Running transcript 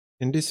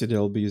In this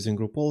video, I'll be using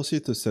group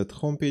policy to set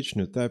homepage,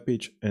 new tab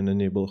page, and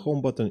enable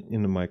home button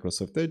in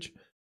Microsoft Edge.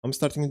 I'm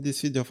starting this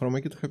video from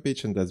my GitHub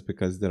page, and that's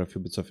because there are a few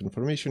bits of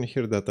information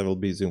here that I will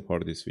be using for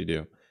this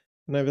video.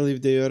 And I will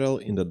leave the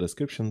URL in the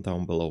description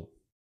down below.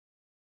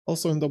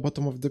 Also, in the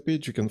bottom of the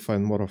page, you can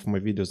find more of my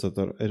videos that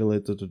are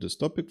related to this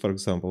topic. For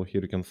example,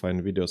 here you can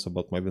find videos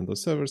about my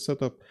Windows Server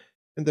setup,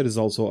 and there is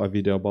also a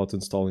video about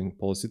installing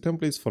policy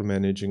templates for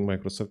managing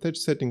Microsoft Edge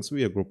settings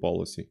via group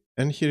policy.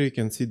 And here you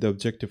can see the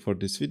objective for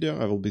this video.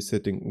 I will be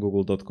setting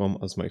google.com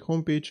as my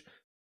homepage,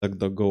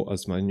 DuckDuckGo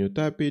as my new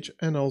tab page,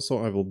 and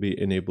also I will be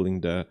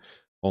enabling the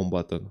home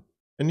button.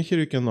 And here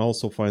you can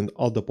also find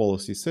all the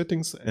policy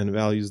settings and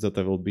values that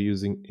I will be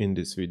using in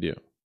this video.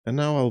 And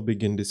now I'll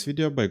begin this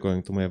video by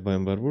going to my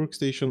VMware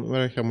workstation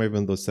where I have my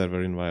Windows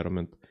Server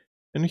environment.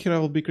 And here I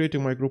will be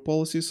creating my group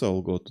policy, so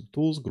I'll go to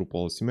Tools, Group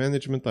Policy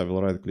Management, I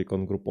will right click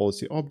on Group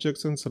Policy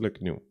Objects and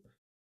select New.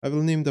 I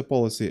will name the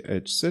policy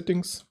Edge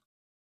Settings,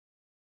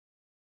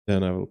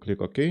 then I will click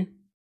OK.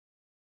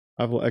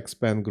 I will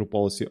expand Group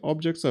Policy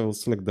Objects, I will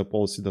select the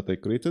policy that I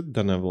created,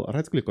 then I will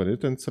right click on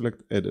it and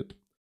select Edit.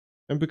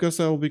 And because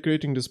I will be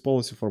creating this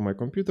policy for my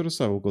computer,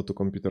 so I will go to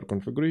Computer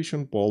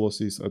Configuration,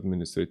 Policies,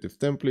 Administrative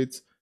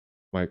Templates,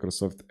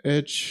 Microsoft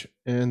Edge,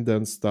 and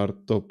then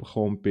start top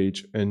home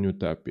page and new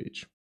tab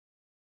page.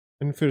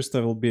 And first I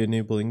will be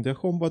enabling the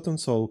home button,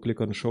 so I'll click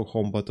on show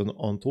home button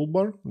on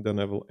toolbar, then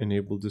I will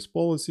enable this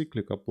policy,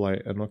 click apply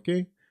and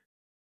OK.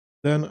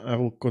 Then I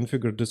will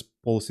configure this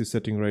policy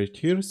setting right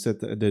here,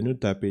 set the new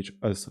tab page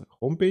as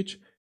home page,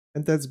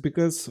 and that's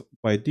because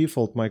by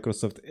default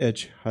Microsoft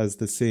Edge has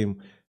the same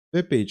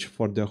web page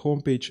for the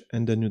home page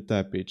and the new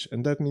tab page,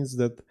 and that means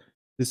that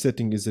this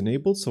setting is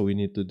enabled, so we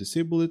need to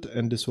disable it,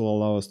 and this will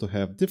allow us to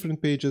have different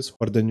pages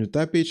for the new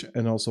tab page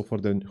and also for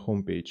the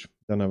home page.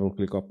 Then I will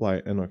click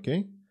apply and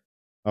OK.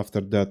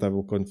 After that I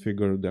will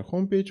configure the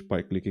home page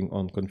by clicking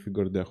on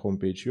configure the home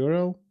page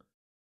URL.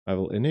 I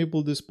will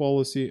enable this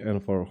policy,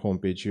 and for home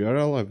page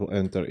URL I will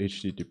enter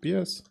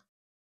https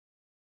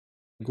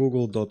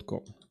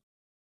google.com.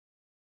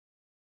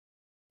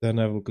 Then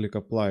I will click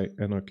apply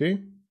and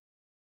OK.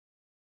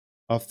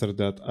 After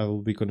that, I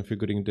will be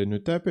configuring the new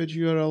tab page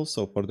URL.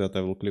 So for that,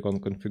 I will click on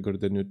configure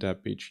the new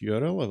tab page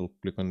URL. I will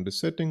click on the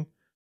setting.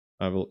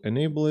 I will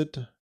enable it.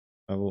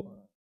 I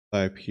will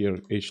type here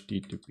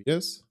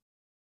https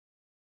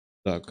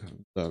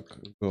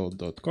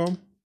duckduckgo.com.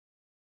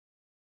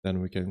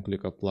 Then we can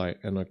click apply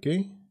and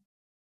OK.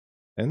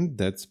 And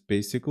that's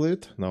basically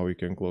it. Now we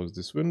can close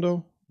this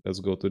window.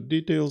 Let's go to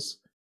details.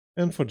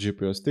 And for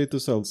GPO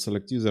status, I'll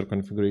select user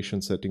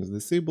configuration settings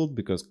disabled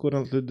because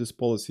currently this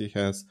policy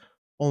has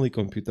only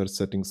computer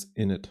settings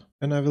in it.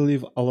 And I will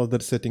leave all other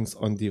settings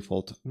on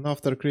default. And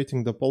after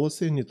creating the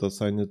policy, I need to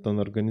assign it an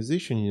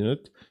organization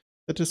unit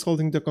that is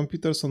holding the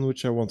computers on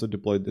which I want to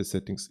deploy the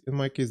settings. In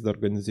my case, the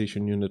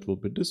organization unit will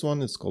be this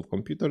one, it's called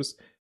computers,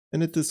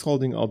 and it is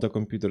holding all the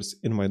computers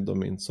in my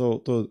domain. So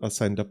to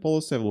assign the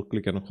policy, I will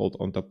click and hold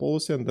on the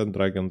policy and then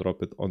drag and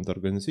drop it on the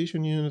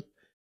organization unit.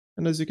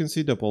 And as you can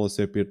see, the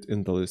policy appeared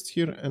in the list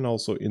here and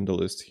also in the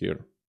list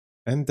here.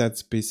 And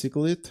that's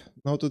basically it.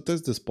 Now to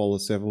test this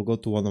policy, I will go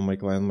to one of my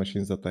client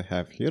machines that I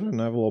have here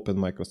and I will open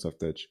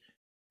Microsoft Edge.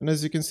 And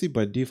as you can see,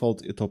 by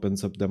default, it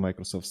opens up the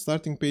Microsoft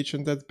starting page,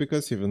 and that's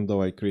because even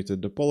though I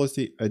created the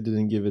policy, I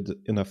didn't give it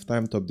enough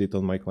time to update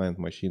on my client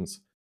machines.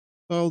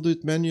 So I'll do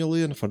it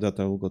manually, and for that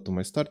I will go to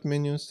my start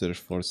menu, search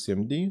for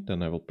CMD,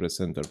 then I will press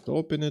enter to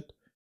open it.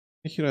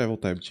 And here I will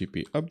type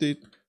GP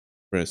update,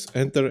 press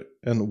enter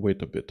and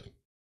wait a bit.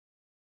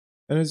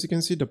 And as you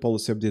can see, the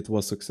policy update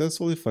was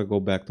successful. If I go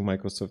back to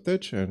Microsoft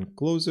Edge and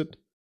close it,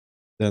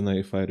 then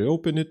if I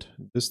reopen it,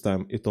 this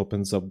time it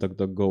opens up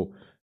DuckDuckGo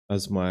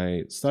as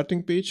my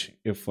starting page.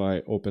 If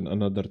I open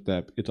another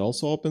tab, it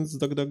also opens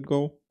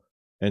DuckDuckGo.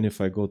 And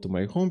if I go to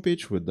my home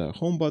page with the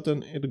home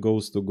button, it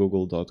goes to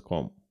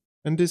google.com.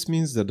 And this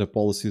means that the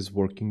policy is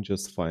working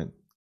just fine.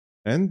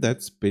 And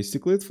that's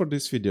basically it for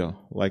this video.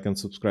 Like and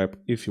subscribe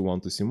if you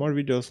want to see more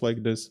videos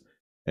like this,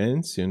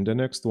 and see you in the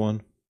next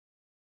one.